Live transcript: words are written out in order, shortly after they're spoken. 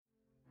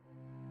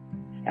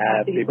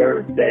Happy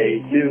birthday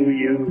to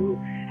you.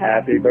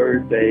 Happy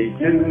birthday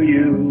to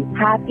you.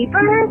 Happy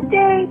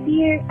birthday,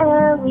 dear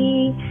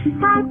Ellie.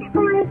 Happy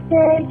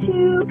birthday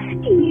to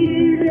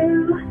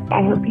you.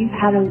 I hope you've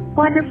had a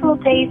wonderful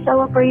day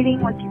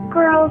celebrating with your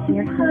girls and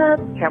your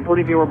hubs. Can't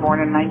believe you were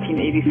born in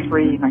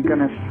 1983. My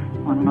goodness.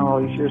 I don't know,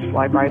 all these years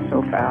fly by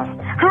so fast.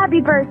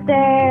 Happy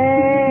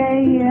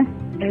birthday.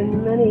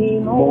 And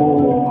many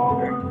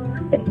more.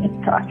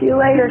 Talk to you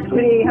later,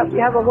 sweetie. Hope you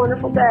have a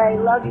wonderful day.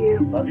 Love you.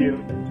 Love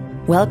you.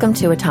 Welcome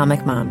to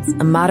Atomic Moms,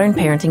 a modern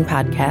parenting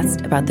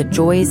podcast about the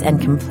joys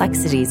and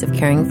complexities of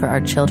caring for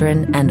our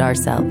children and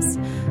ourselves.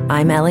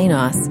 I'm Ellie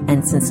Noss,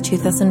 and since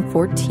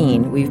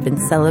 2014, we've been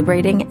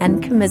celebrating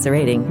and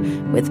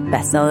commiserating with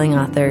best-selling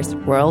authors,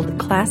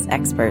 world-class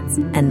experts,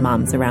 and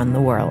moms around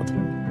the world.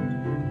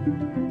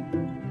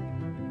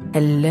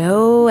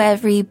 Hello,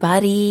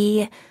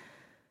 everybody.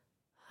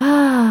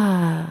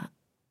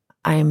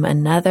 I'm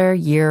another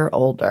year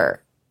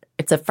older.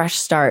 It's a fresh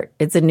start.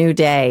 It's a new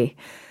day.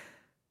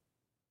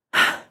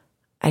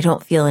 I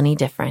don't feel any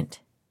different.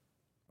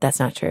 That's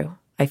not true.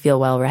 I feel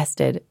well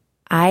rested.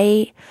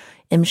 I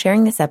am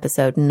sharing this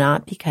episode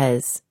not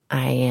because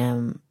I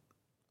am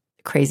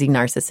a crazy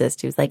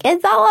narcissist who's like,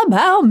 it's all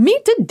about me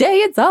today.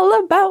 It's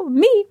all about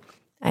me.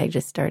 I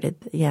just started.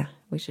 Yeah,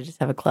 we should just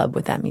have a club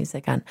with that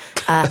music on.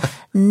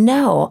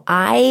 No,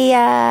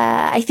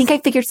 I think I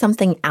figured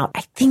something out.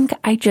 I think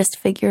I just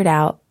figured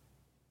out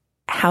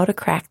how to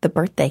crack the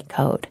birthday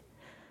code.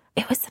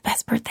 It was the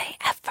best birthday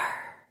ever.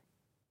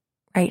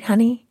 Right,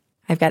 honey?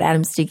 I've got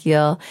Adam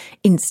Stekiel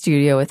in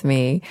studio with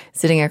me,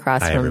 sitting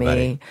across from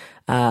everybody.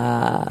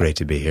 me. Great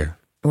to be here.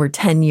 We're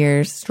 10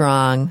 years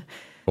strong.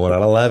 Going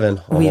on 11,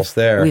 almost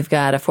there. We've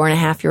got a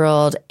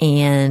 4.5-year-old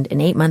and an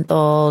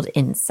 8-month-old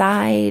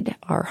inside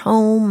our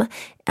home.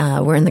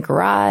 We're in the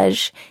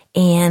garage.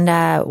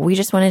 And we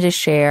just wanted to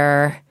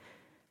share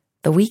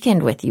the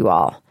weekend with you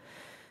all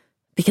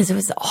because it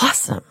was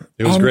awesome.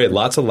 It was great.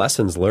 Lots of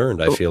lessons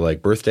learned, I feel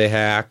like. Birthday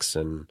hacks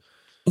and...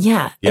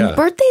 Yeah. And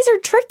birthdays are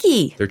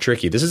tricky. They're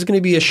tricky. This is going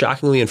to be a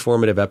shockingly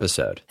informative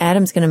episode.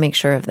 Adam's going to make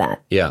sure of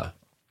that. Yeah.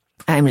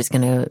 I'm just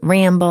going to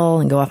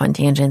ramble and go off on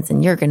tangents,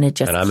 and you're going to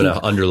just And I'm going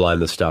to underline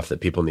the stuff that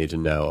people need to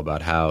know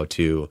about how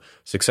to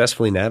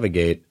successfully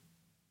navigate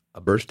a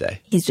birthday.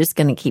 He's just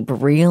going to keep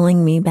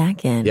reeling me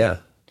back in. Yeah.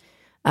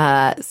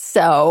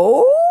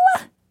 So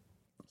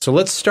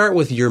let's start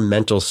with your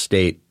mental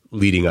state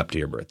leading up to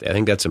your birthday. I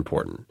think that's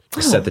important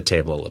to set the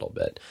table a little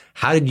bit.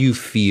 How did you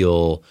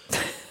feel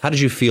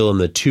in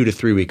the 2 to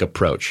 3 week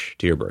approach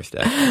to your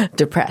birthday?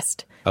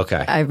 Depressed.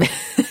 Okay.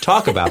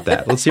 Talk about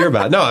that. Let's hear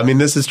about it. No, I mean,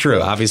 this is true.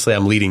 Obviously,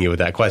 I'm leading you with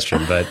that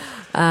question, but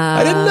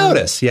I didn't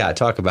notice. Yeah,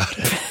 talk about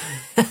it.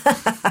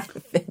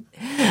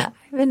 I've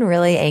been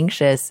really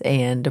anxious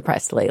and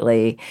depressed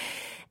lately.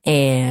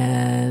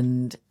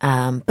 And,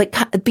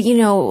 but you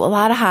know, a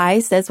lot of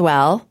highs as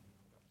well.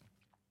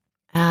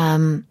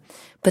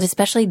 But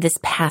especially this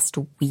past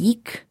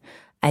week,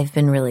 I've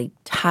been really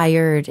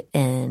tired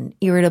and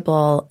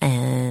irritable,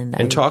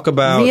 and talk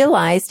about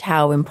realized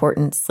how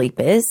important sleep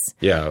is.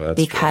 Yeah, that's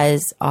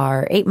because true.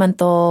 Our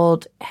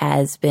 8-month-old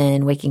has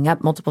been waking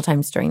up multiple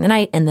times during the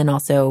night, and then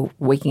also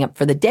waking up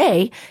for the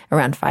day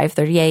around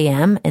 5:30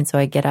 a.m. And so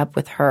I get up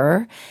with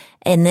her.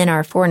 And then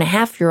our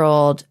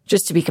 4.5-year-old,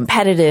 just to be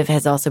competitive,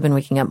 has also been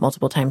waking up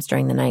multiple times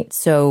during the night.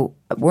 So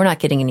we're not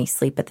getting any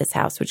sleep at this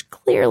house, which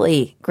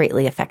clearly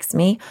greatly affects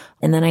me.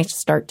 And then I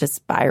start to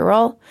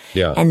spiral.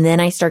 Yeah. And then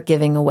I start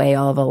giving away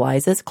all of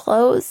Eliza's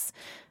clothes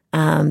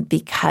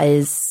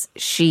because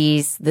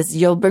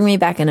you'll bring me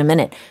back in a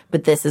minute,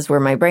 but this is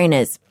where my brain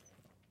is.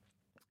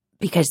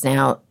 Because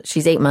now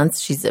she's 8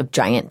 months, she's a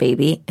giant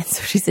baby. And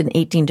so she's in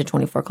 18 to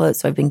 24 clothes.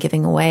 So I've been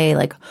giving away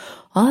like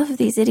all of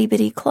these itty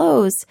bitty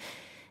clothes.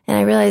 And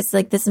I realized,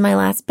 like, this is my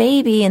last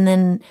baby,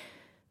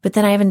 but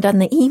then I haven't done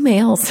the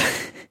emails.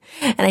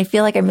 And I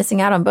feel like I'm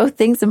missing out on both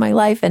things in my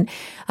life. And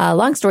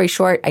long story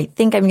short, I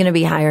think I'm going to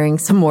be hiring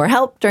some more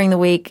help during the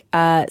week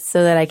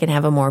so that I can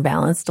have a more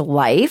balanced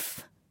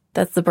life.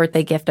 That's the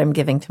birthday gift I'm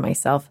giving to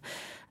myself.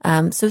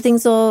 So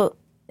things will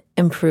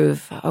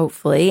improve,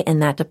 hopefully, in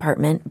that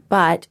department.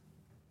 But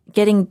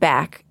getting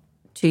back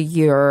to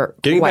your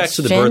question. Back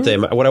to the birthday,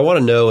 what I want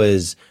to know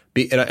is,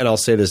 and I'll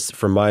say this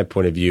from my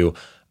point of view,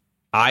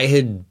 I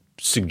had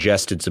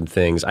suggested some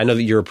things. I know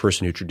that you're a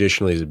person who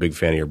traditionally is a big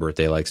fan of your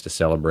birthday, likes to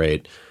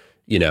celebrate,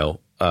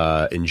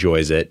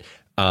 enjoys it.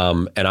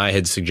 And I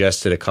had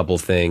suggested a couple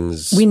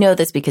things. We know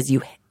this because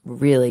you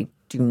really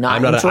do not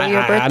enjoy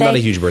your birthday. I'm not a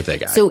huge birthday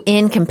guy. So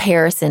in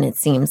comparison, it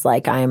seems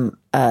like I'm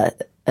a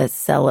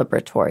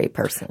celebratory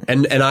person.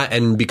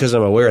 And because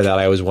I'm aware of that,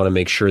 I always want to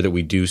make sure that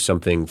we do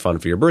something fun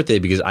for your birthday,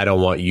 because I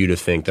don't want you to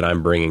think that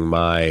I'm bringing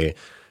my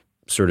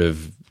sort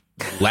of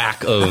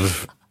lack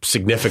of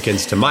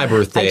significance to my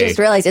birthday. I just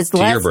realized it's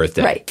less, your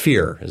birthday. Right.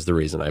 Fear is the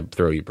reason I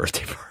throw you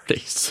birthday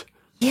parties.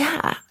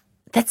 Yeah.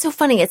 That's so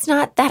funny. It's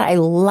not that I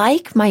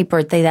like my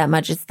birthday that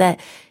much. It's that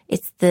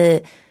it's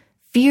the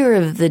fear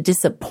of the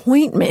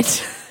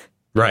disappointment.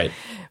 Right.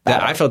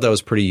 I felt that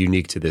was pretty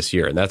unique to this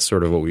year. And that's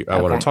sort of what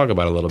I want to talk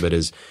about a little bit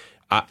is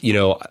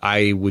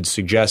I would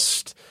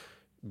suggest,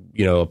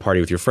 a party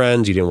with your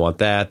friends. You didn't want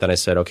that. Then I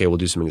said, okay, we'll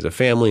do something as a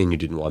family, and you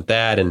didn't want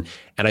that. And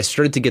I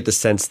started to get the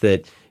sense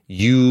that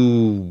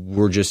you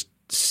were just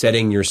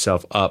setting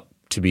yourself up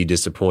to be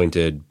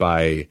disappointed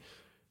by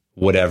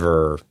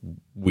whatever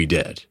we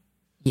did.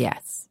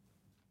 Yes,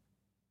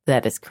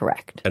 that is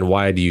correct. And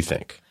why do you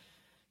think?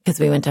 Because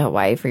we went to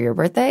Hawaii for your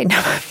birthday? No,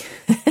 I'm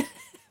kidding.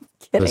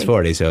 It was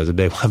 40, so it was a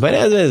big one. But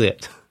that is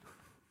it.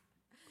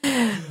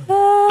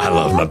 I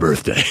love my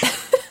birthday.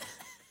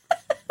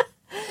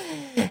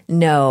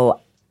 No,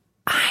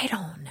 I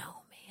don't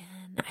know,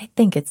 man. I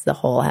think it's the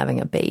whole having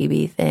a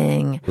baby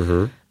thing.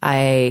 Mm-hmm.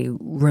 I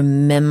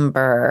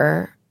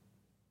remember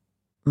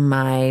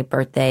my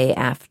birthday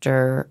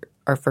after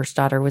our first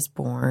daughter was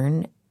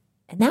born.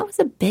 And that was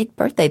a big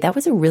birthday. That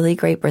was a really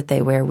great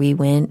birthday where we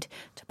went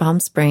to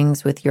Palm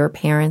Springs with your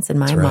parents and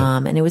my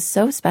mom. And it was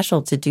so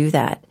special to do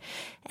that.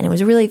 And it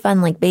was really fun,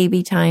 like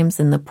baby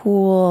times in the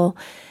pool.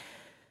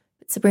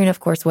 But Sabrina, of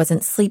course,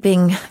 wasn't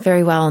sleeping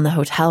very well in the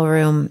hotel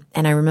room.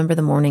 And I remember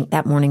that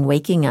morning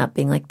waking up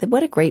being like,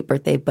 what a great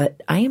birthday. But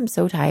I am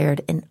so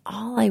tired. And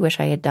all I wish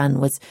I had done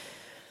was,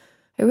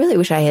 I really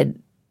wish I had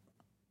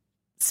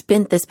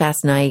spent this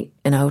past night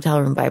in a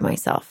hotel room by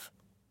myself.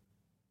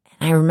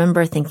 I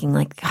remember thinking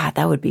like, God,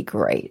 that would be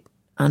great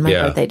on my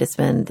birthday to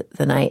spend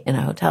the night in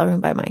a hotel room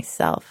by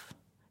myself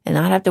and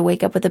not have to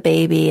wake up with a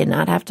baby and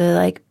not have to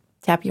like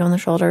tap you on the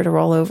shoulder to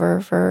roll over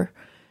for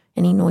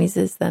any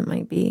noises that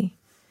might be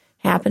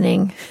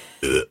happening.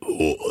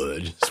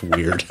 It's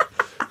weird.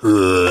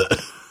 No.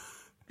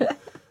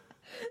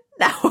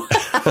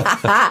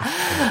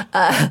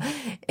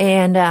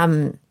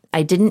 And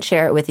I didn't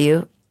share it with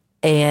you.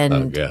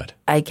 And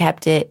I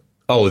kept it.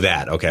 Oh,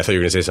 that. Okay. I thought you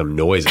were going to say some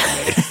noise I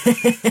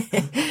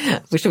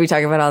made. Should we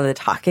talk about all the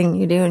talking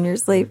you do in your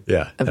sleep?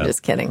 Yeah. I'm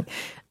just kidding.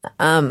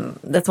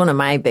 That's one of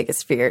my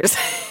biggest fears,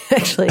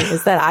 actually,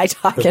 is that I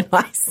talk in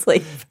my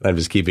sleep. I'm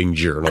just keeping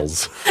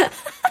journals.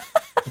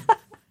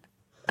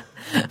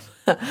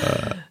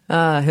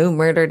 Who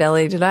murdered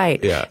Ellie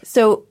tonight? Yeah.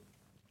 So,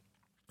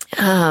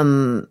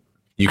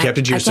 you kept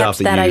it to yourself.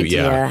 I kept that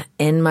idea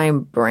in my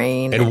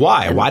brain. And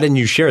why? Why didn't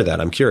you share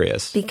that? I'm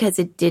curious. Because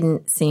it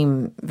didn't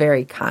seem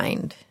very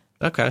kind.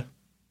 Okay.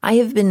 I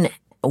have been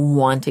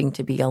wanting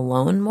to be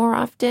alone more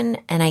often,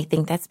 and I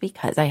think that's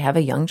because I have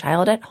a young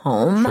child at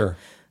home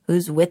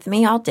who's with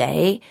me all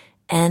day,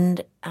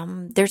 and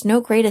there's no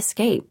great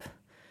escape.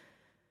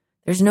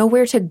 There's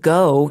nowhere to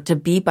go to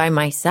be by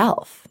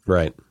myself.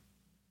 Right.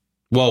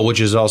 Well, which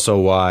is also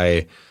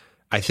why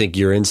I think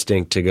your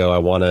instinct to go, I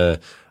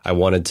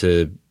wanted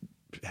to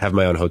have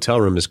my own hotel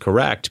room is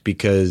correct,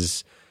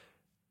 because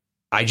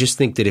I just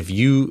think that if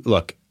you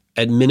look,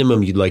 at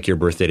minimum, you'd like your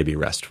birthday to be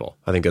restful.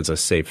 I think that's a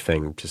safe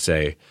thing to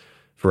say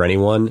for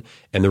anyone.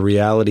 And the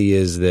reality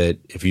is that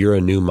if you're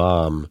a new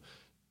mom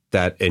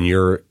and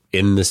you're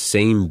in the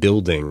same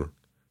building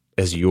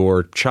as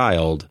your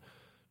child,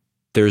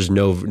 I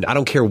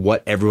don't care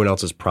what everyone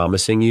else is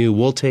promising you.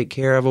 We'll take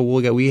care of it.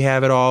 We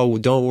have it all.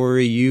 Don't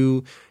worry.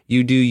 You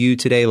do you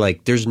today.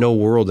 Like, there's no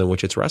world in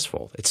which it's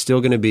restful. It's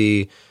still going to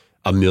be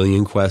a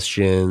million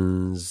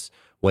questions.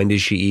 When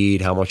does she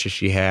eat? How much does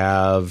she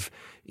have?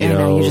 You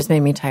know, you just made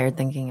me tired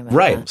thinking about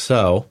right. that.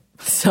 So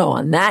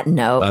on that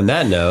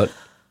note,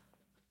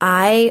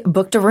 I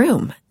booked a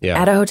room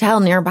at a hotel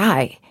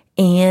nearby,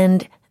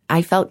 and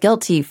I felt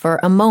guilty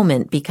for a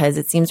moment because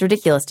it seems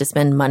ridiculous to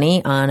spend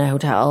money on a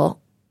hotel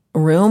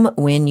room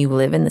when you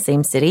live in the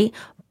same city.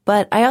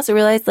 But I also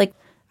realized, like,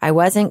 I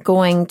wasn't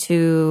going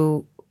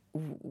to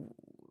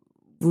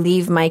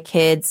leave my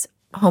kids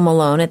home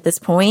alone at this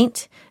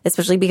point,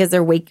 especially because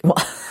they're well,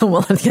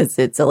 because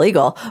it's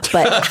illegal.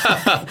 But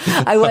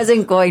I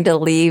wasn't going to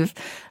leave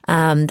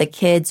the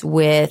kids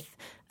with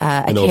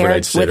an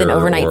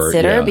overnight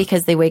sitter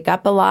because they wake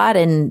up a lot,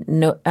 and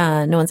no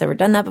one's ever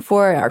done that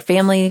before. Our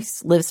family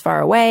lives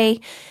far away.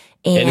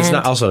 And it's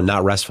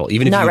not restful.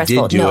 Even if not you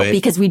restful, did do it.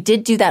 Because we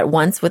did do that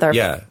once with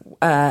our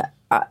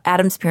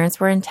Adam's parents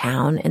were in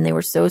town, and they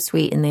were so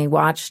sweet, and they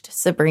watched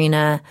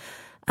Sabrina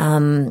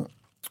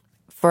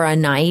for a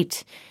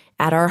night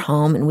at our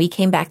home, and we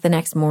came back the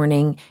next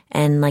morning,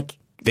 and like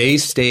they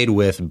stayed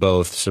with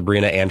both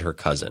Sabrina and her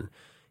cousin.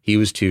 He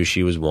was 2,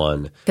 she was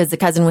 1. Because the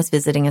cousin was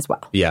visiting as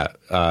well. Yeah.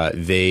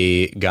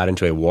 They got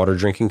into a water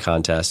drinking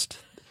contest,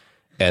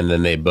 and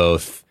then they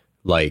both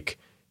like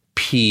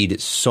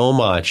peed so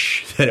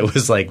much that it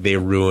was like they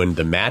ruined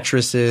the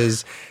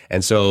mattresses.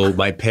 And so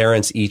my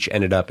parents each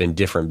ended up in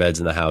different beds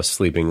in the house,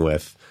 sleeping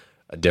with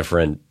a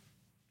different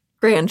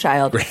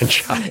grandchild.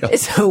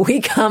 So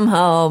we come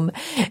home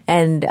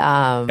and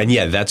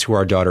yeah, that's who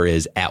our daughter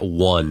is. At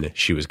 1,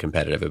 she was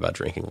competitive about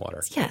drinking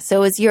water. Yeah,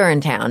 so it's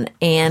Urinetown,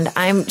 and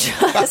I'm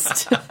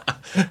just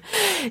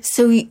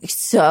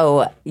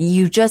so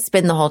you just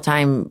spend the whole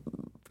time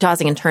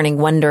tossing and turning,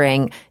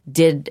 wondering,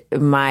 did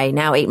my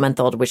now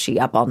 8-month-old, was she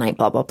up all night,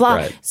 blah, blah, blah.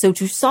 Right. So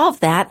to solve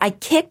that, I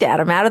kicked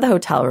Adam out of the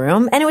hotel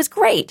room, and it was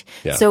great.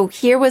 Yeah. So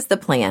here was the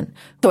plan.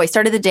 So I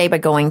started the day by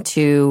going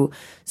to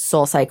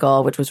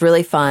SoulCycle, which was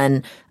really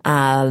fun.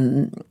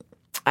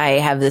 I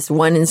have this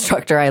one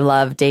instructor I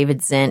love, David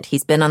Zint.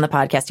 He's been on the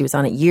podcast. He was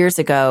on it years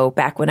ago,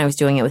 back when I was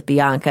doing it with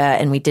Bianca,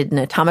 and we did an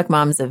Atomic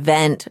Moms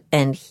event,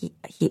 and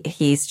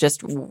he's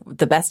just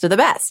the best of the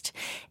best.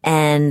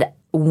 And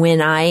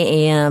when I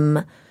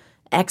am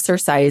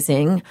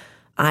exercising,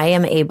 I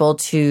am able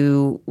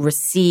to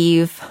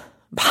receive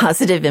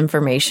positive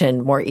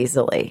information more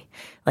easily.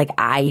 Like,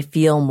 I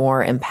feel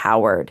more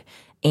empowered.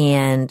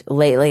 And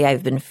lately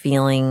I've been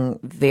feeling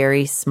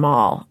very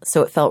small.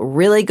 So it felt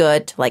really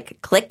good to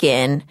like click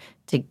in,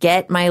 to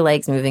get my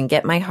legs moving,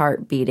 get my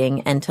heart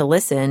beating, and to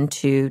listen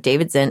to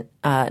David Zint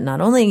not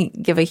only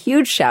give a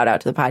huge shout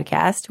out to the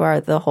podcast,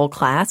 to the whole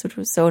class, which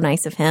was so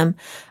nice of him,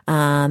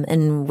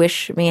 and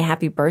wish me a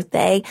happy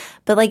birthday,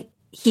 but like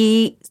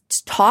he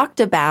talked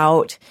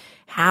about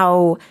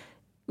how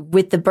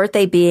with the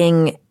birthday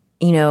being,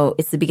 you know,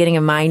 it's the beginning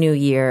of my new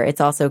year,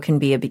 it's also can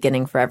be a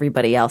beginning for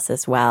everybody else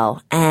as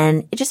well.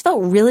 And it just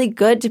felt really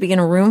good to be in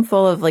a room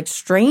full of like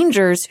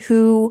strangers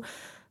who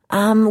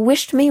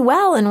wished me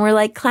well and were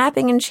like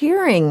clapping and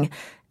cheering.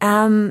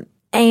 And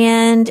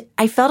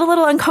I felt a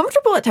little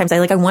uncomfortable at times.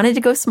 I wanted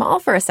to go small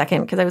for a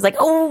second because I was like,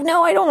 oh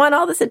no, I don't want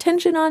all this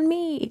attention on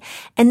me.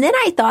 And then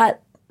I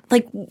thought,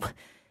 like,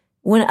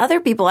 when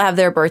other people have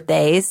their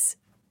birthdays,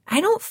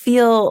 I don't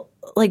feel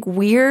like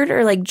weird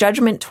or like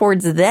judgment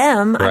towards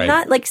them. Right. I'm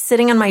not like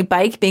sitting on my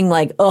bike being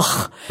like,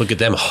 ugh. Look at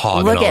them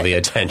hogging all the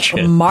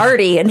attention.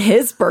 Marty and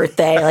his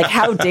birthday. Like,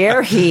 how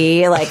dare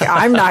he? Like,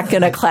 I'm not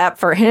going to clap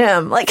for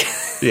him. Like,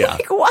 yeah.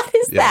 like, what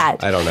is that?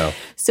 I don't know.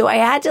 So I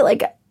had to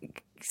like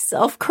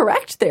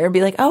self-correct there and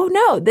be like, oh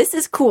no, this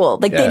is cool.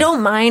 Like, they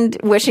don't mind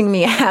wishing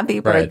me a happy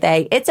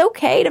birthday. Right. It's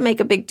okay to make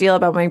a big deal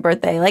about my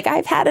birthday. Like,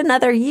 I've had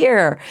another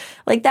year.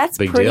 Like, that's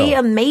big pretty deal.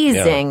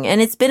 Amazing. Yeah.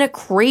 And it's been a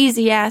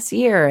crazy ass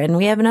year, and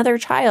we have another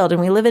child, and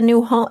we live in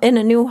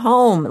a new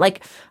home.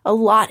 Like, a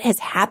lot has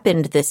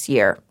happened this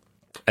year.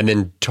 And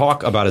then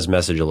talk about his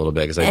message a little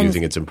bit, because I do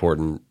think it's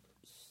important.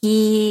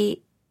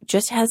 He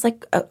just has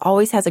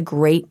always has a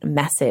great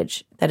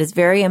message that is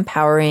very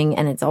empowering,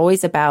 and it's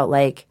always about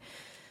like,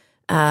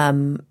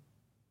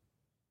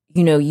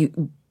 you know,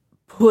 you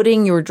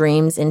putting your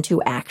dreams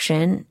into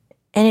action.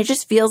 And it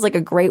just feels like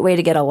a great way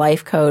to get a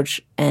life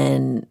coach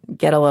and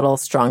get a little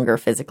stronger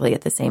physically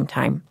at the same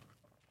time.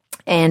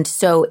 And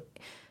so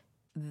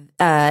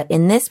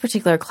in this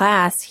particular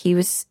class, he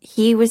was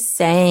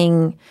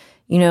saying,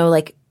 you know,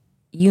 like,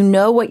 you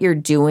know what you're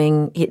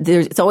doing.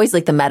 It's always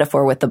like the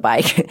metaphor with the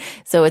bike.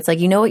 So it's like,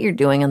 you know what you're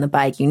doing on the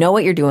bike. You know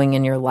what you're doing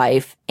in your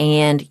life.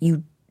 And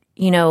you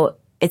know,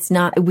 it's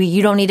not,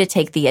 you don't need to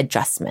take the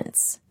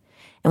adjustments.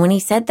 And when he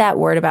said that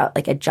word about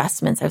like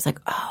adjustments, I was like,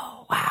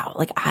 oh, wow.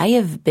 Like, I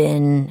have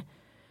been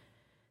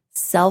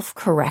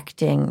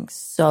self-correcting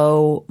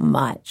so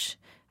much.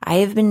 I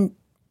have been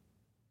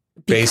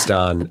based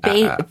on,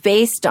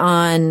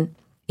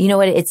 you know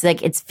what? It's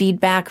like, it's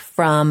feedback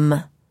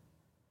from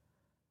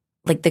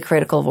like the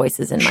critical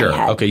voices in my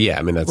head. Okay. Yeah.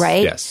 I mean, that's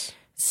right. Yes.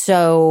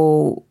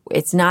 So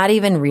it's not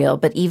even real,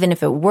 but even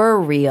if it were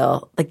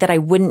real, like that, I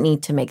wouldn't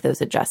need to make those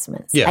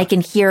adjustments. Yeah. I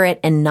can hear it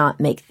and not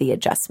make the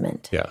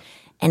adjustment. Yeah.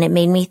 And it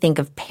made me think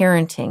of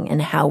parenting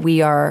and how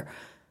we are,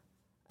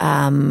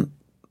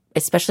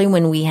 especially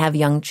when we have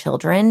young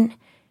children,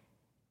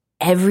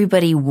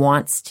 everybody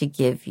wants to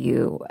give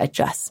you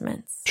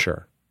adjustments.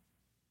 Sure.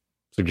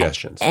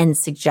 Suggestions. And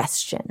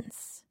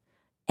suggestions.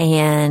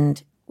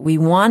 And we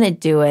want to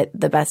do it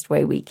the best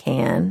way we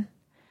can.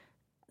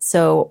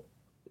 So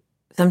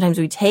sometimes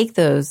we take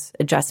those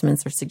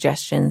adjustments or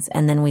suggestions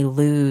and then we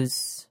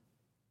lose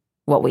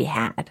what we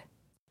had.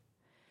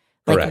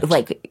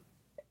 Like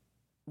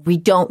we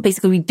don't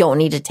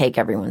need to take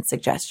everyone's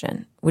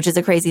suggestion, which is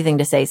a crazy thing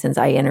to say since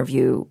I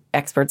interview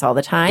experts all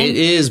the time. It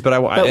is, but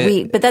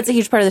but that's a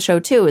huge part of the show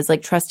too, is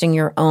like trusting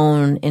your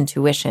own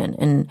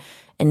intuition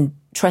and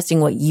trusting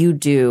what you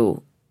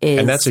do is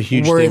and that's a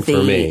huge worthy thing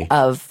for me.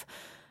 Of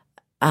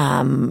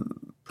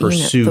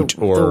pursuit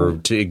or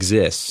to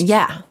exist.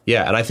 Yeah.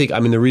 Yeah. And I think, I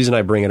mean, the reason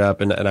I bring it up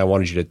and I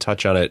wanted you to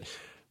touch on it,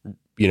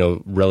 you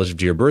know, relative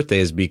to your birthday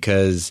is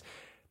because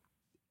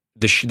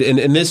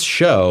in this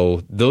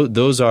show,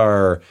 those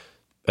are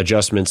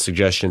adjustments,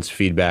 suggestions,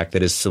 feedback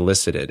that is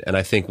solicited. And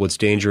I think what's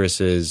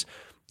dangerous is,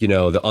 you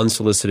know, the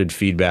unsolicited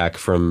feedback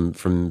from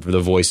the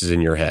voices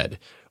in your head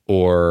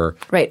or.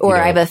 Right. Or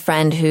I have a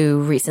friend who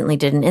recently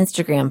did an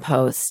Instagram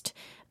post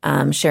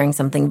sharing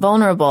something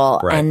vulnerable.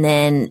 Right. And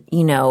then,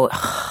 you know,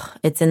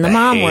 it's in the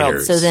mom haters.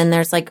 world. So then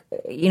there's like,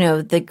 you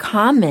know, the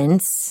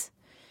comments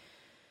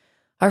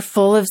are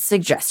full of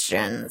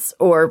suggestions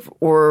or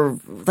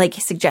like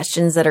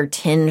suggestions that are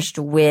tinged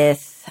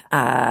with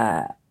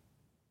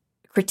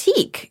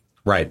critique.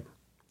 Right.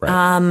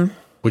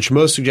 Which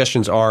most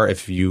suggestions are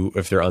if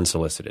they're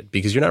unsolicited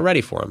because you're not ready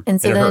for them. And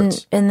so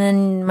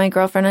then my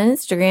girlfriend on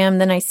Instagram,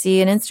 then I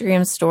see an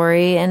Instagram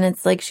story and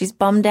it's like she's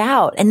bummed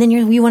out. And then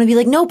you want to be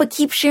like, no, but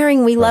keep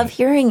sharing. We love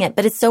hearing it.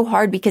 But it's so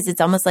hard because it's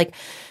almost like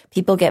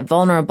people get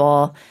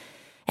vulnerable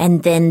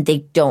and then they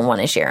don't want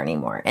to share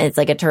anymore. And it's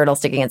like a turtle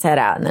sticking its head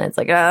out. And then it's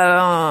like,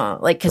 oh,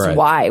 like, because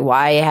why?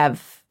 Why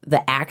have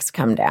the axe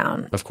come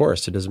down. Of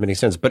course, it doesn't make any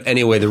sense. But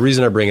anyway, the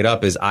reason I bring it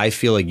up is I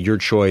feel like your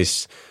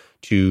choice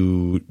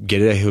to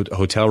get a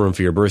hotel room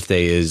for your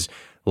birthday is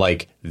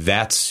like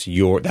that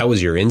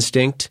was your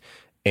instinct,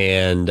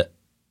 and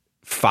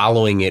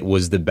following it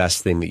was the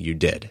best thing that you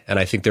did. And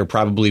I think there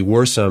probably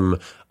were some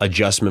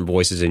adjustment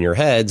voices in your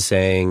head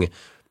saying,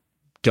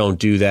 don't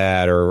do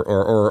that,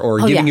 or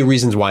giving you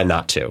reasons why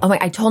not to. Oh my!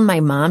 I told my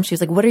mom, she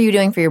was like, what are you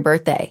doing for your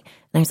birthday?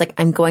 And I was like,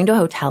 I'm going to a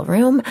hotel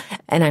room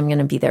and I'm going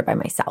to be there by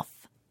myself.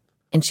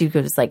 And she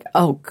was like,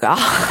 oh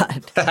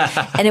God.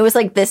 And it was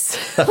like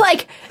this,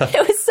 like,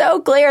 it was so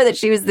clear that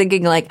she was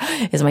thinking like,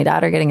 is my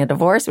daughter getting a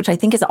divorce? Which I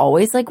think is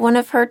always like one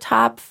of her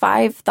top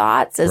 5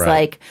 thoughts is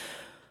like,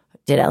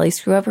 did Ellie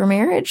screw up her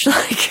marriage?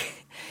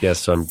 Like, yes,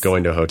 so I'm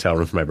going to a hotel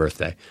room for my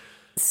birthday.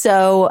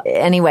 So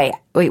anyway,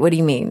 wait, what do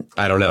you mean?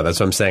 I don't know. That's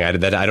what I'm saying. I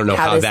don't know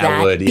how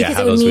that would, because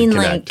how it would those mean would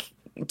connect.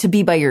 like to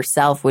be by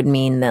yourself would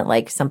mean that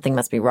like something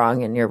must be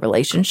wrong in your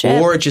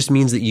relationship. Or it just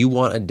means that you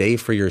want a day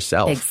for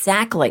yourself.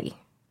 Exactly.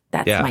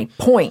 That's my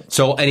point.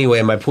 So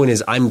anyway, my point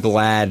is I'm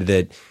glad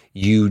that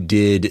you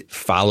did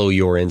follow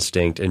your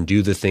instinct and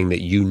do the thing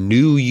that you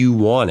knew you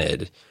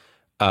wanted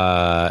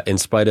in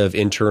spite of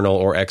internal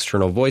or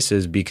external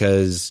voices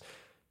because,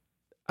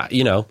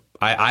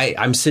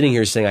 I'm sitting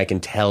here saying I can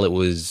tell it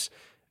was,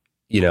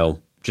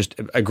 just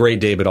a great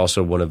day, but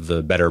also one of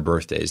the better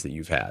birthdays that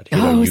you've had.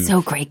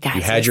 So great, guys.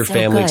 You had your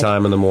family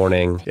time in the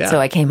morning. Yeah. So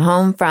I came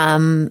home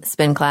from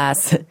spin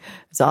class. It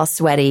was all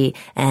sweaty,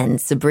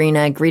 and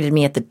Sabrina greeted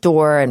me at the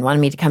door and wanted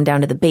me to come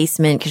down to the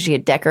basement because she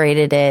had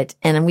decorated it.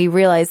 And we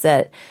realized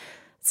that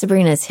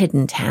Sabrina's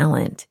hidden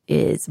talent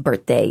is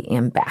birthday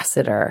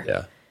ambassador.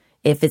 Yeah.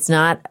 If it's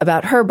not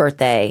about her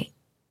birthday,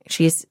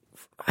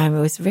 I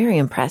was very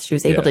impressed. She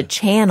was able to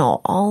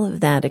channel all of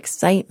that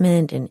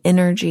excitement and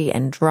energy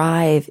and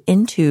drive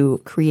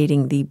into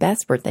creating the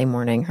best birthday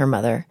morning her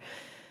mother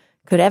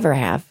could ever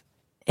have.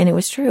 And it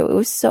was true. It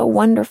was so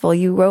wonderful.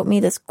 You wrote me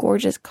this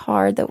gorgeous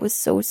card that was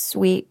so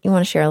sweet. You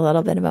want to share a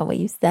little bit about what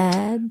you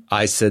said?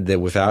 I said that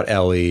without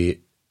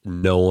Ellie,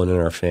 no one in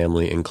our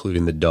family,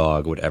 including the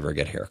dog, would ever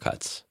get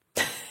haircuts.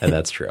 And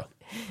that's true.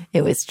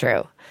 It was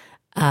true.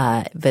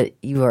 But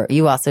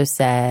you also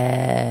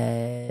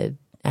said,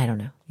 I don't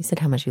know. You said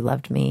how much you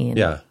loved me.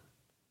 And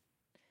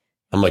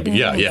I'm like,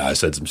 I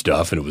said some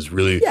stuff and it was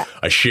really,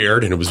 I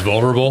shared and it was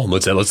vulnerable.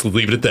 Let's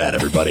leave it at that,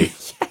 everybody.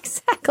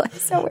 Exactly.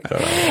 So weird.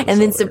 And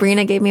then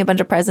Sabrina gave me a bunch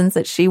of presents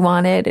that she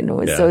wanted and it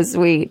was so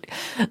sweet.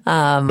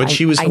 But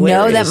she was I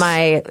hilarious.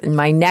 know that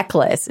my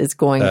necklace is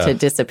going to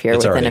disappear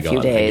within a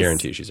few days. I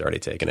guarantee she's already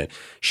taken it.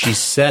 She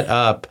set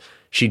up,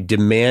 she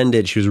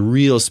demanded, she was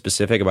real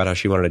specific about how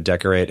she wanted to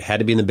decorate. It had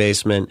to be in the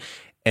basement.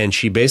 And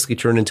she basically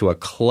turned into a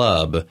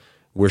club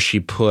where she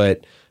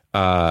put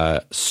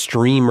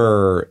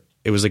streamer,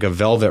 it was like a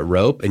velvet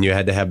rope, and you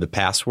had to have the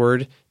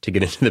password to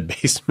get into the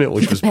basement,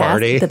 which was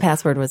party. The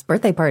password was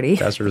birthday party.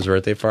 Password was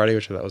birthday party,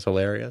 which I thought was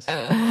hilarious.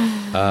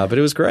 But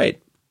it was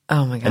great.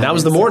 Oh my God. And that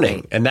was the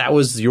morning. And that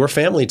was your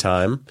family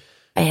time.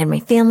 I had my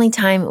family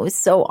time. It was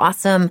so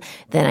awesome.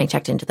 Then I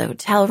checked into the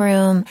hotel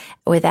room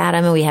with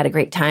Adam and we had a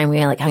great time. We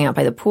hung out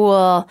by the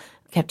pool,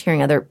 kept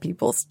hearing other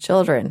people's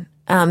children.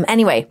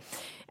 Anyway.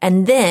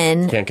 And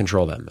then can't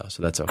control them though,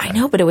 so that's okay. I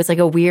know, but it was like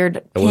a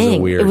weird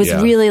thing. It was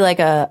really like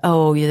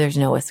there's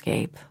no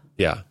escape.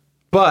 Yeah.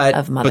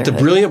 But the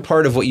brilliant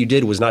part of what you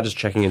did was not just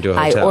checking into a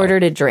hotel. I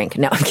ordered a drink.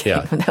 No, I'm kidding.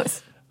 Yeah. That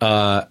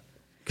was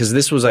because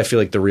this was, I feel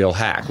like, the real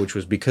hack, which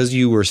was because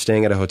you were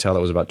staying at a hotel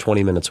that was about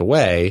 20 minutes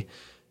away,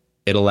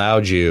 it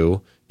allowed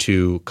you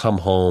to come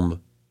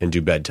home and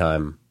do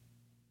bedtime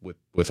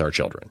with our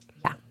children.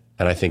 Yeah.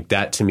 And I think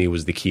that to me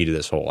was the key to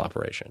this whole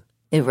operation.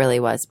 It really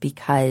was,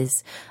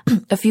 because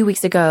a few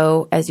weeks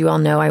ago, as you all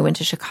know, I went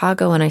to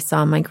Chicago and I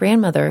saw my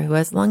grandmother who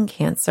has lung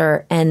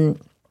cancer, and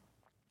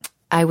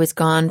I was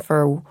gone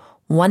for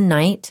one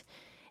night,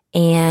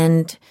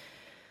 and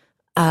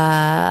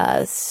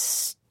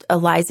Eliza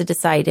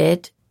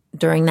decided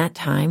during that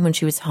time when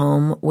she was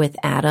home with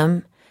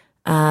Adam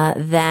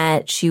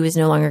that she was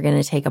no longer going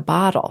to take a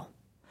bottle.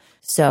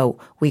 So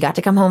we got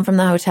to come home from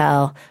the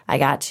hotel. I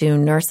got to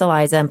nurse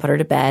Eliza and put her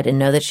to bed and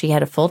know that she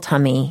had a full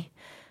tummy.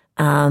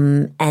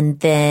 And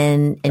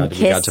then we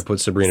got to put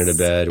Sabrina to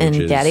bed,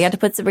 Daddy got to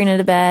put Sabrina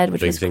to bed,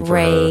 which was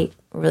great.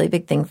 Really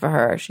big thing for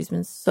her. She's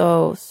been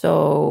so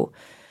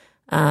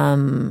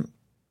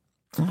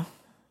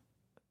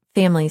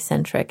family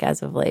centric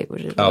as of late,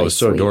 which is really it was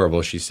so sweet.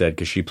 Adorable. She said,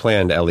 because she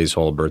planned Ellie's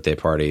whole birthday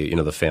party,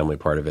 the family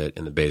part of it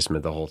in the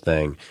basement, the whole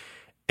thing.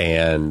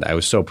 And I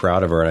was so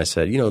proud of her. And I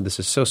said, this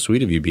is so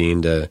sweet of you,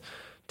 Bean, to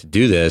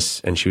do this.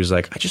 And she was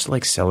like, I just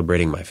like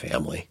celebrating my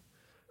family.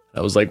 I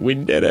was like, we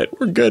did it.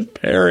 We're good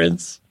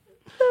parents.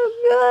 So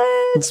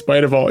good. In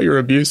spite of all your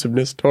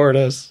abusiveness toward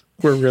us,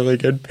 we're really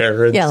good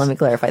parents. Yeah, let me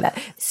clarify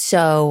that.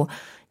 So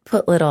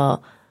put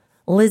little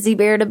Lizzie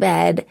Bear to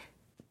bed,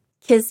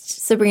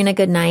 kissed Sabrina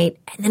goodnight,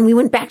 and then we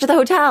went back to the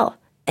hotel.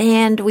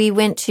 And we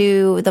went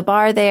to the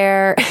bar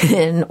there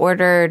and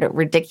ordered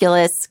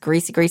ridiculous,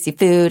 greasy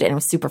food, and it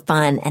was super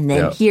fun. And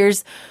then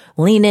here's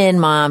Lean In,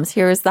 Moms.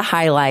 Here's the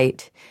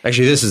highlight.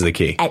 Actually, this is the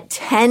key. At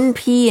 10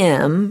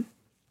 p.m.,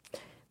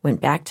 went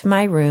back to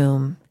my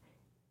room,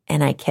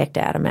 and I kicked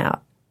Adam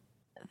out.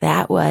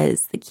 That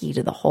was the key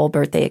to the whole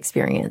birthday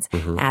experience.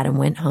 Adam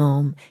went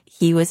home.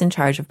 He was in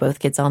charge of both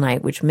kids all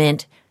night, which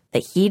meant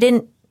that he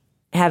didn't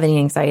have any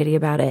anxiety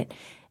about it.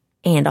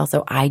 And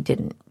also I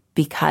didn't,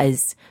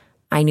 because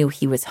I knew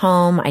he was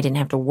home. I didn't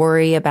have to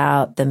worry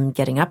about them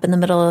getting up in the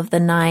middle of the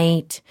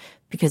night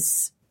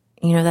because,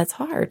 that's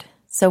hard.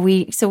 So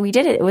we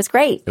did it. It was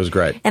great. It was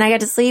great. And I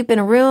got to sleep in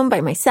a room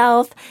by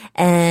myself,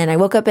 and I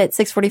woke up at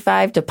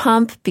 6:45 to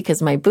pump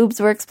because my boobs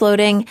were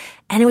exploding,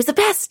 and it was the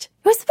best.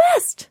 It was the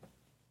best.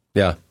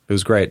 Yeah, it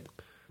was great.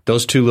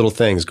 Those two little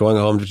things, going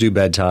home to do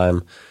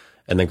bedtime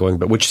and then going,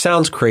 which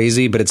sounds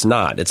crazy, but it's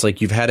not. It's like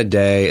you've had a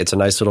day, it's a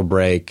nice little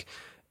break,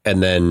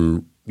 and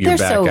then you're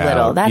back out. They're so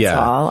little, that's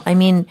all. I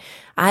mean,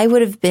 I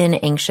would have been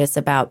anxious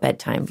about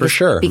bedtime. For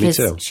sure, because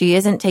me too. She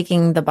isn't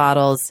taking the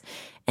bottles,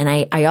 and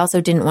I also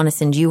didn't want to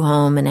send you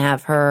home and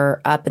have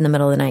her up in the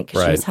middle of the night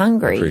because she was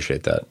hungry. I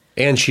appreciate that.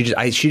 And she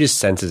just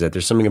senses it.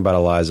 There's something about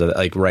Eliza,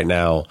 like right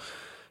now,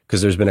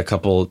 because there's been a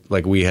couple,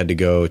 like we had to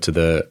go to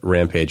the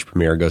Rampage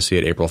premiere, go see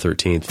it April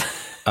 13th.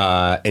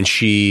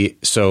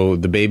 So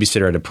the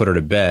babysitter had to put her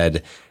to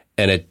bed,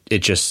 and it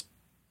just,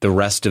 the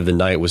rest of the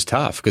night was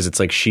tough because it's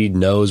like she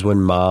knows when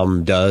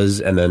mom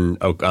does, and then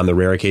on the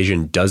rare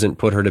occasion doesn't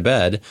put her to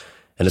bed,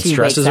 and it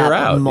stresses her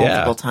out.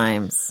 Multiple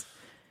times.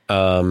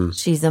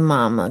 She's a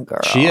mama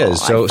girl. She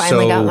is. So I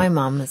finally got my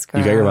mama's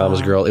girl. You got your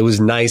mama's girl. It was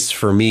nice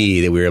for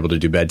me that we were able to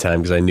do bedtime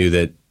because I knew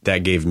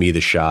that gave me the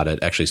shot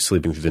at actually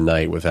sleeping through the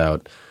night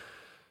without.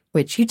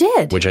 Which you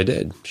did. Which I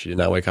did. She did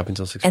not wake up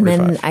until 6:45. And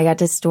then I got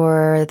to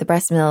store the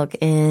breast milk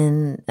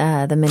in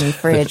the mini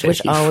fridge,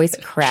 which always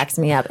cracks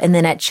me up. And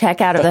then at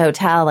checkout of the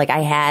hotel, like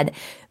I had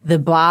the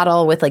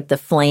bottle with like the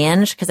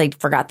flange because I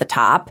forgot the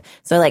top.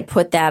 So I like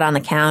put that on the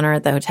counter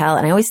at the hotel.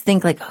 And I always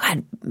think like, oh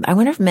God, I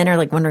wonder if men are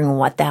like wondering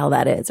what the hell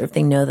that is, or if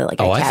they know that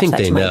like I think that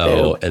they to my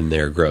know, boob. and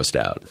they're grossed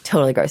out.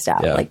 Totally grossed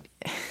out. Yeah. Like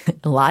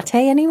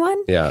latte, anyone?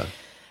 Yeah.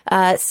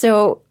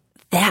 So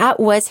that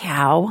was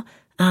how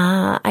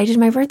I did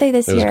my birthday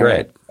this year. It was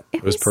great.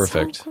 It was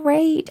perfect. So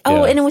great.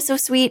 Oh, and it was so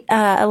sweet.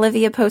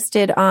 Olivia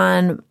posted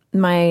on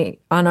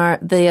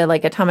the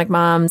like Atomic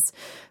Moms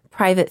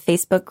private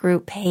Facebook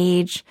group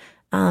page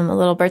a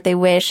little birthday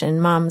wish,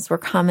 and moms were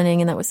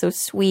commenting, and that was so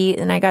sweet.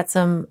 And I got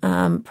some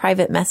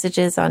private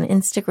messages on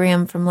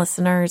Instagram from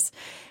listeners,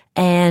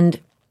 and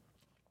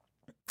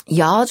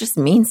y'all just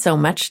mean so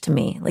much to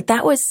me. Like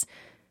that was,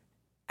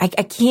 I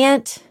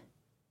can't.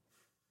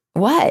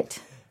 What?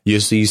 You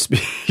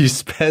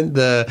spent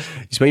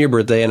your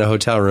birthday in a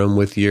hotel room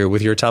with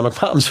your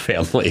Atomic Moms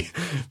family,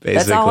 basically.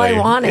 That's all I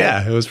wanted.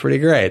 Yeah, it was pretty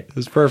great. It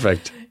was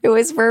perfect. It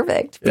was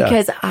perfect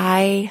because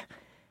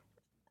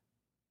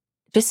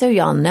just so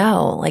y'all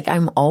know, like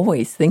I'm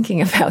always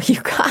thinking about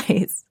you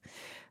guys.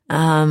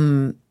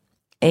 And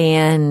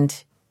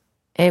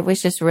it was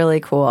just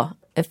really cool.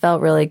 It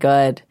felt really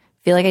good.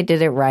 I feel like I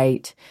did it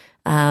right.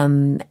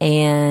 And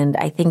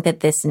I think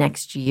that this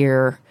next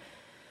year,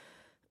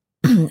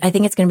 I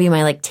think it's going to be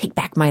my like take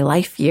back my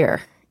life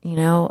year.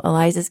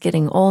 Eliza's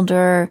getting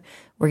older.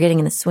 We're getting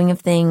in the swing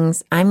of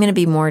things. I'm going to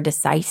be more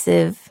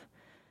decisive.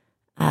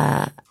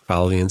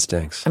 Follow the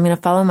instincts. I'm going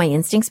to follow my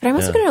instincts, but I'm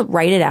also going to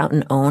write it out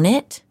and own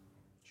it.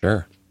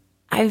 Sure.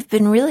 I've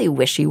been really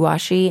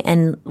wishy-washy.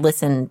 And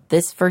listen,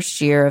 this first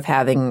year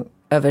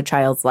of a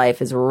child's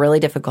life is really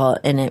difficult,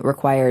 and it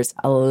requires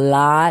a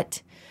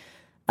lot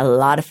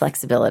of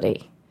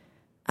flexibility.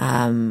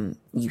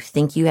 You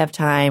think you have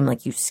time,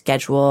 like you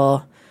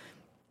schedule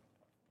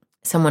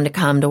someone to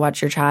come to watch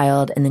your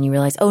child, and then you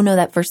realize, oh no,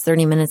 that first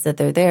 30 minutes that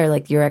they're there,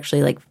 like you're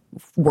actually like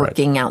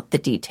working out the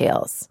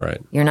details. Right.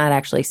 You're not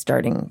actually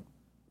starting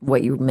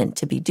what you're meant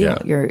to be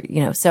doing.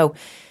 Yeah. So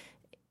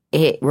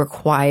it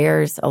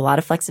requires a lot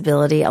of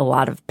flexibility, a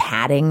lot of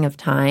padding of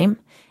time.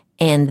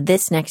 And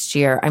this next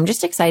year, I'm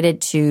just excited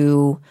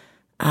to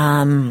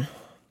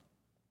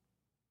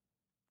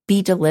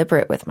be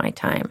deliberate with my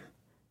time.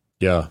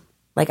 Yeah.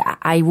 Like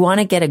I want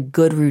to get a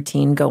good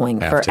routine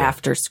going for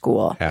after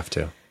school. Have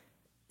to.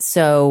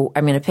 So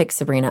I'm going to pick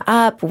Sabrina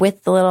up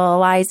with the little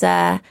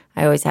Eliza.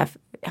 I always have,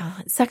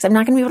 it sucks. I'm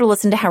not going to be able to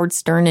listen to Howard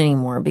Stern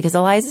anymore because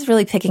Eliza's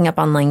really picking up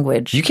on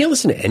language. You can't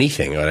listen to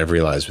anything, I've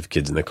realized, with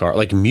kids in the car.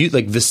 Like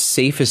the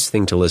safest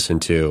thing to listen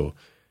to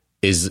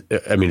is,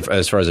 I mean,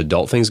 as far as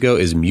adult things go,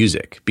 is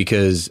music.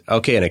 Because,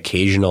 okay, an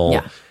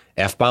occasional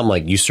F-bomb,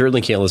 like you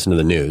certainly can't listen to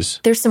the news.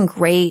 There's some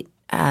great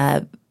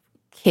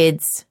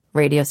kids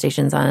radio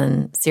stations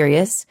on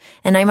Sirius,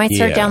 and I might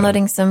start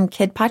downloading some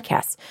kid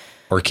podcasts.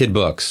 Or kid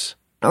books.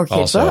 Or kid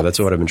also, books. That's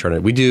what I've been trying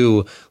to. We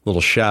do a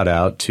little shout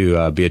out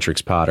to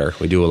Beatrix Potter.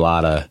 We do a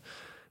lot of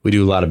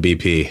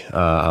BP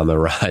on the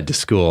ride to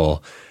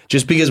school,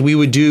 just because we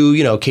would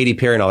do Katy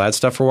Perry and all that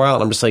stuff for a while,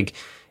 and I'm just like,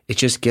 it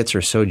just gets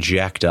her so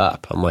jacked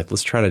up. I'm like,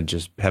 let's try to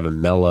just have a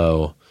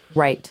mellow.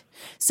 Right.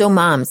 So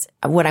moms,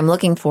 what I'm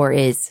looking for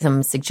is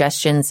some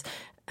suggestions.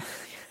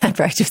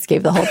 After I just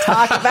gave the whole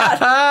talk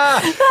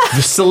about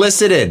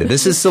Solicited.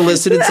 This is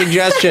solicited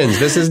suggestions.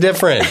 This is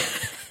different.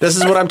 This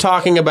is what I'm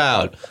talking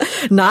about.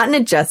 Not an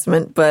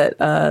adjustment, but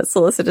a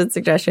solicited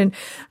suggestion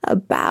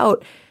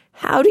about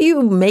how do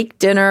you make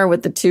dinner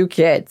with the two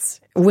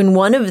kids when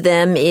one of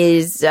them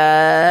is...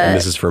 and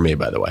this is for me,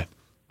 by the way.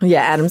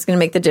 Yeah, Adam's going to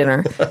make the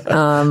dinner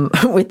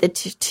with the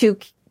two,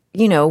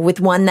 with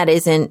one that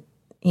isn't,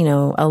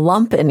 a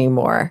lump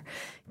anymore.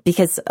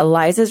 Because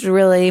Eliza's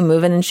really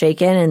moving and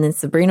shaking, and then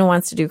Sabrina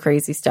wants to do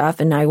crazy stuff.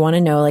 And I want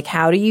to know,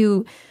 how do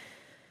you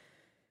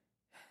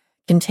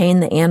contain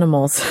the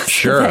animals?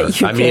 Sure.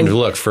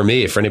 Look, for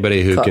me, for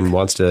anybody who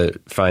wants to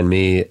find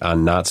me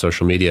on not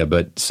social media,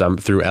 but some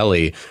through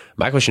Ellie,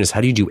 my question is, how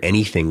do you do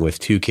anything with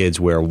two kids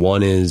where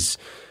one is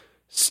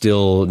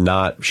still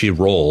not, she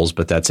rolls,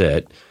 but that's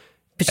it.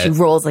 But she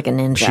rolls like a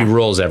ninja. She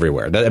rolls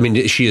everywhere.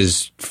 She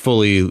is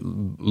fully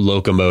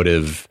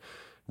locomotive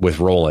with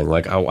rolling.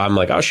 I'm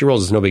like, oh, she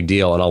rolls, it's no big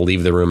deal. And I'll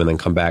leave the room and then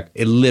come back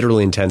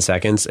literally in 10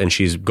 seconds. And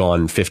she's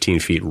gone 15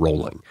 feet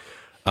rolling,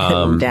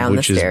 down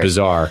which the is stairs.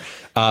 bizarre.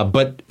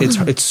 But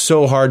it's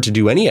so hard to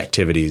do any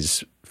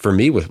activities for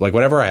me with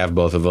whenever I have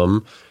both of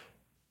them.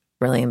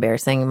 Really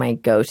embarrassing. My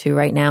go-to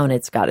right now, and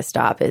it's got to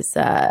stop, is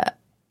I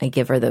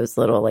give her those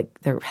little,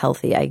 they're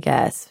healthy, I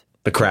guess.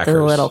 The crackers.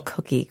 The little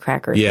cookie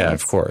crackers. Yeah,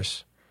 things. of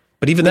course.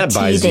 But even that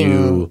buys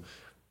you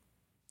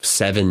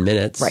 7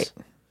 minutes. Right.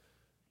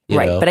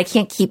 But I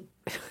can't keep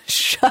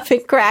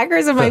shoving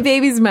crackers in my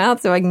baby's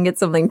mouth so I can get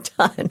something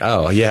done.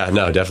 Oh, yeah.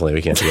 No, definitely.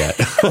 We can't do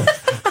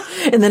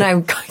that. And then I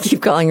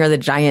keep calling her the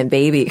giant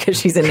baby because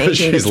she's an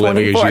 18 to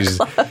 24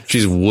 club.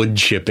 She's wood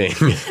chipping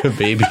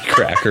baby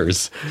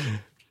crackers.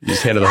 You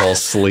just handed the whole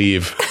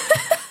sleeve.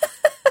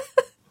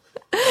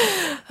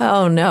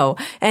 Oh, no.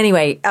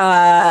 Anyway,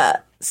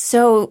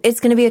 so it's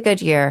going to be a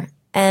good year.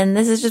 And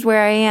this is just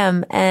where I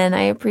am. And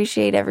I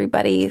appreciate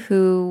everybody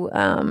who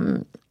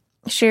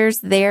shares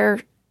their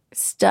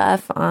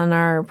stuff on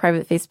our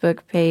private Facebook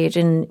page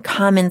and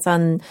comments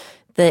on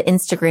the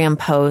Instagram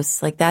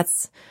posts.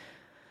 That's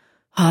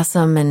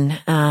awesome. And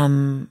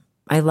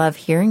I love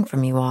hearing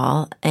from you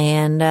all.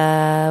 And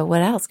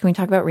what else? Can we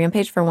talk about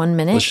Rampage for 1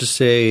 minute? Let's just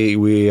say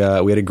we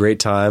had a great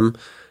time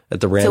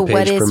at the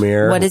Rampage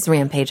premiere. What is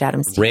Rampage,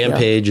 Adam?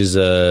 Rampage is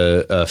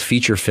a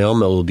feature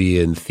film that will be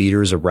in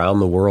theaters around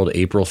the world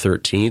April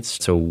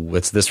 13th. So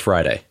it's this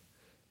Friday.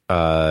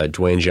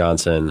 Dwayne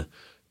Johnson,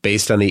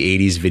 based on the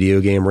 80s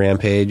video game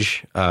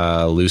Rampage,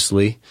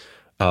 loosely.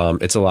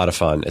 It's a lot of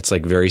fun. It's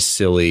very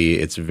silly.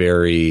 It's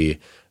very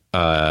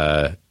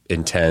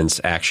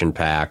intense,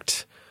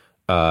 action-packed.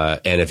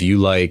 And if you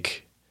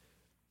like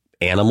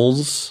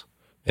animals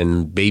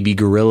and baby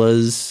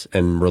gorillas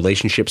and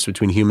relationships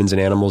between humans and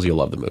animals, you'll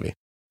love the movie.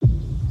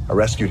 I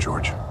rescued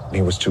George when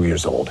he was 2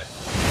 years old.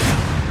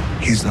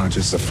 He's not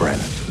just a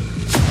friend.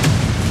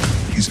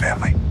 He's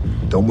family.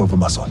 Don't move a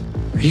muscle.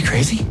 Are you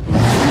crazy?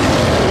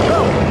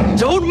 No!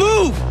 Don't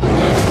move!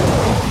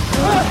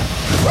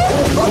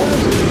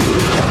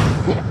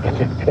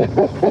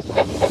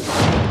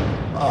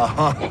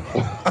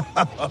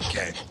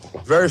 Okay.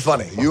 Very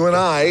funny. You and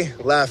I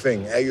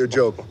laughing at your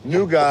joke.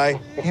 New guy,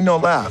 he no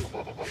laugh.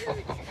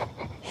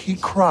 He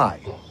cry.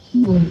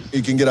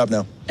 You can get up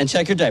now. And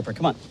check your diaper.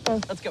 Come on.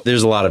 Let's go.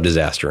 There's a lot of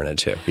disaster in it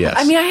too. Yes.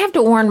 I have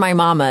to warn my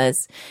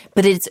mamas,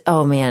 but it's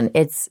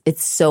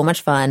so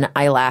much fun.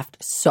 I laughed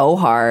so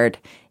hard.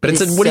 But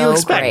what do you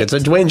expect? Great. It's a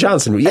Dwayne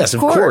Johnson. Yes,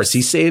 of course.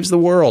 He saves the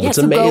world. It's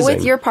amazing. Go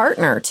with your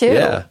partner too.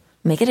 Yeah.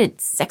 Make it a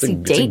sexy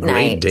date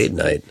night. Date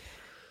night.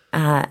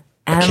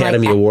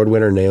 Academy Award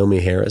winner Naomi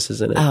Harris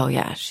is in it. Oh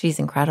yeah, she's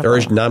incredible. Or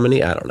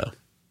nominee? I don't know.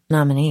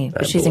 Nominee,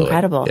 but she's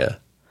incredible.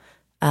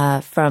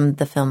 Yeah. From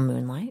the film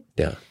Moonlight.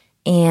 Yeah.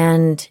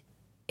 And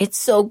it's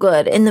so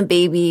good. And the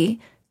baby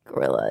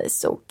gorilla is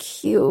so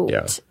cute.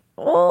 Yeah.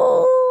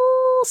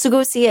 Oh, so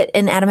go see it.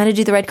 And Adam had to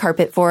do the red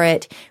carpet for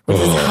it, which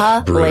is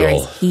hilarious.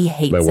 Brutal. He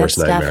hates that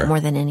stuff nightmare. more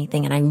than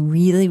anything. And I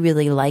really,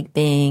 really like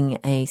being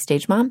a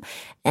stage mom.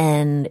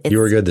 And it's you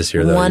were good this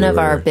year, though. One of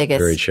our biggest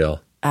very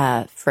chill.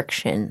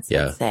 Frictions,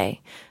 I'd say.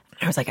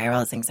 I was I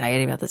have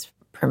anxiety about this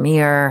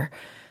premiere.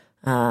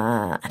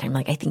 And I'm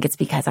I think it's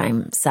because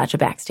I'm such a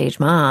backstage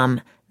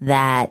mom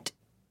that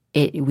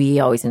we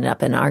always ended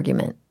up in an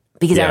argument.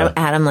 Because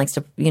Adam likes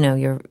to,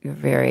 you're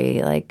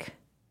very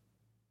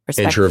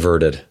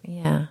introverted.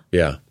 Yeah.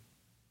 Yeah.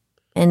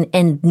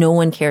 And no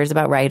one cares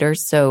about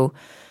writers. So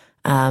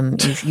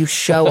you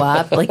show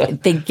up,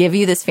 they give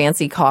you this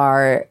fancy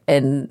car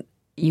and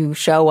you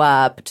show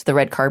up to the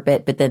red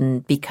carpet, but then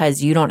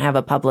because you don't have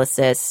a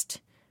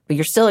publicist, but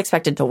you're still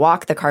expected to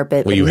walk the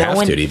carpet. Well, you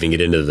have to even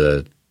get into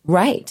the...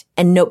 Right.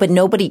 But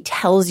nobody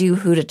tells you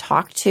who to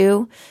talk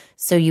to.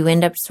 So you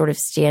end up sort of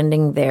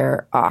standing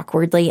there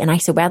awkwardly. And I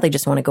so badly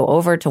just want to go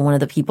over to one of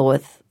the people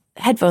with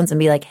headphones and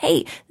be like,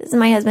 hey, this is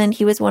my husband.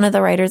 He was one of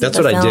the writers of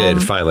the film. That's what I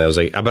did finally. I was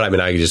like, but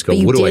I just go,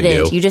 but what do I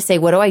do? You just say,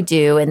 what do I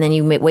do? And then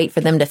you wait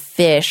for them to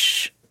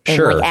fish and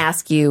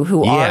ask you,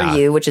 who are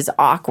you? Which is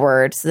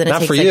awkward. So then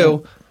Not for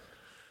you.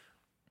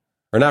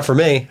 Or not for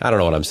me. I don't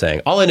know what I'm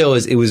saying. All I know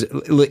is it was,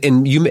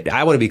 and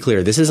I want to be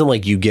clear. This isn't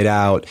like you get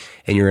out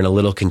and you're in a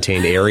little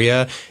contained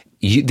area.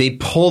 They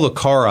pull the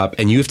car up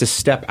and you have to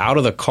step out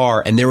of the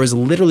car, and there was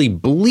literally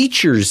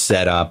bleachers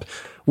set up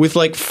with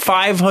like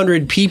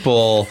 500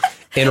 people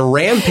in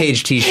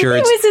Rampage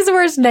t-shirts. It was his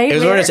worst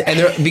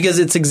nightmare. Because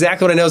it's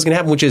exactly what I know is going to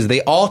happen, which is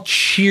they all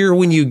cheer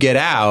when you get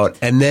out,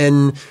 and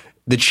then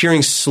the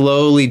cheering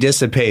slowly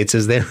dissipates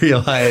as they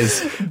realize,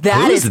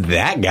 who's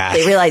that guy?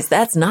 They realize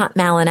that's not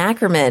Malin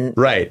Ackerman.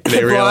 Right.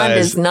 The blonde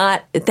is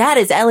not, that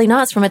is Ellie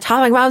Knotts from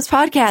Atomic Moms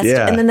podcast.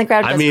 Yeah. And then the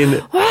crowd goes,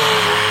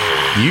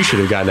 you should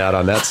have gotten out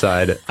on that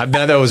side. I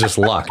bet that was just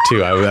luck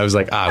too. I was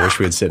like, I wish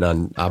we had sitting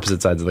on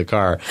opposite sides of the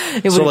car.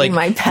 It would be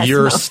my best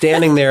you're moment.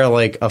 standing there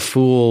like a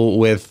fool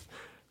with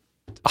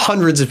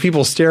hundreds of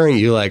people staring at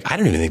you like, I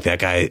don't even think that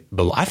guy,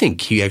 I think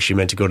he actually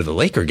meant to go to the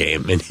Laker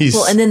game. And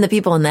and then the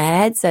people in the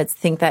headsets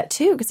think that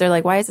too, because they're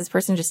like, why is this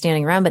person just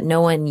standing around? But no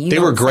one, they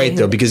were great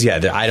though, because I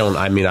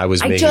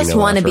just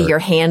want to be your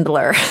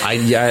handler.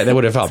 That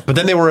would have helped. But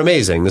then they were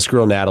amazing. This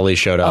girl, Natalie,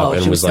 showed up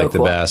and was like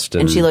the best.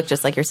 And she looked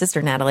just like your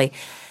sister, Natalie.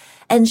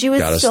 And she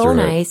was so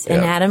nice.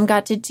 And Adam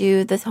got to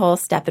do this whole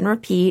step and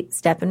repeat.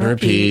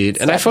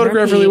 And I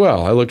photographed really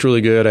well. I looked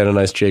really good. I had a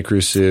nice J. Crew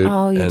suit.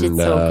 Oh, you did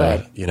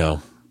so good.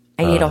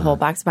 I ate a whole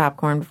box of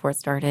popcorn before it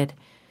started.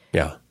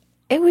 Yeah.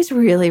 It was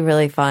really,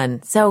 really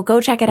fun. So go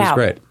check it out.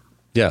 Great.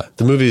 Yeah.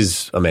 The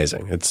movie's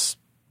amazing. It's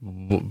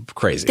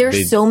crazy.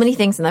 There's so many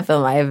things in that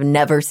film I have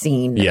never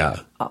seen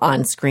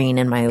on screen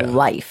in my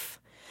life.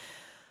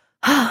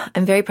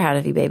 I'm very proud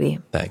of you, baby.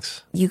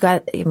 Thanks. We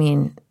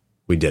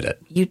did it.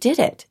 You did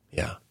it.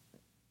 Yeah.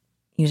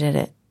 You did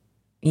it.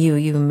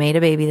 You made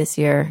a baby this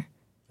year.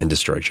 And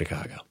destroyed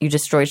Chicago. You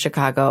destroyed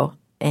Chicago,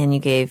 and you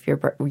gave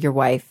your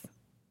wife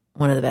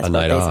one of the best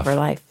birthdays of her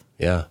life.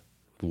 Yeah.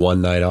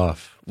 One night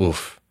off.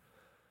 Oof.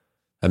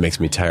 That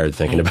makes me tired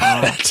thinking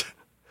about it.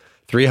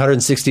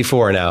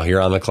 364 now.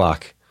 You're on the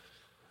clock.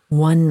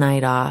 One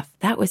night off.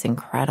 That was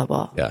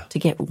incredible. Yeah. To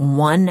get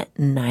one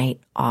night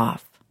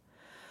off.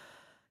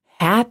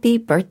 Happy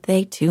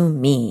birthday to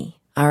me.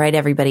 All right,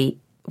 everybody.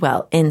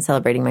 Well, in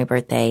celebrating my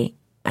birthday,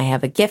 I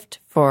have a gift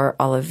for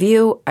all of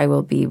you. I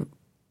will be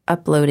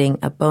uploading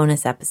a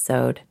bonus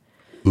episode.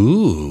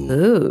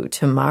 Ooh,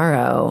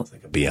 tomorrow. It's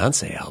like a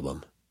Beyonce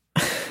album.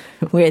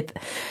 With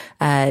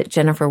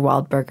Jennifer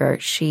Waldberger.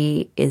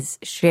 She is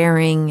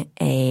sharing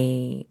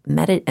a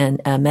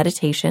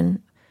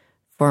meditation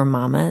for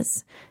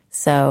mamas.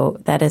 So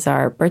that is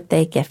our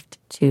birthday gift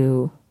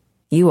to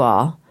you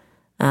all.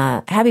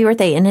 Happy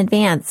birthday in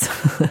advance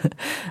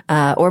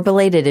or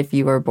belated if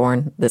you were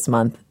born this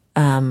month.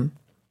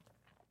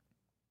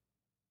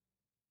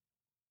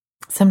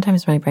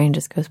 Sometimes my brain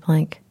just goes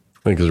blank.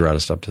 Because we're out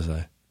of stuff to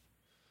say.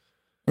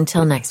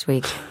 Until next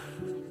week,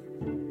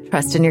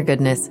 trust in your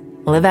goodness,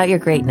 live out your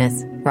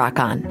greatness, rock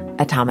on,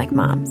 Atomic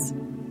Moms.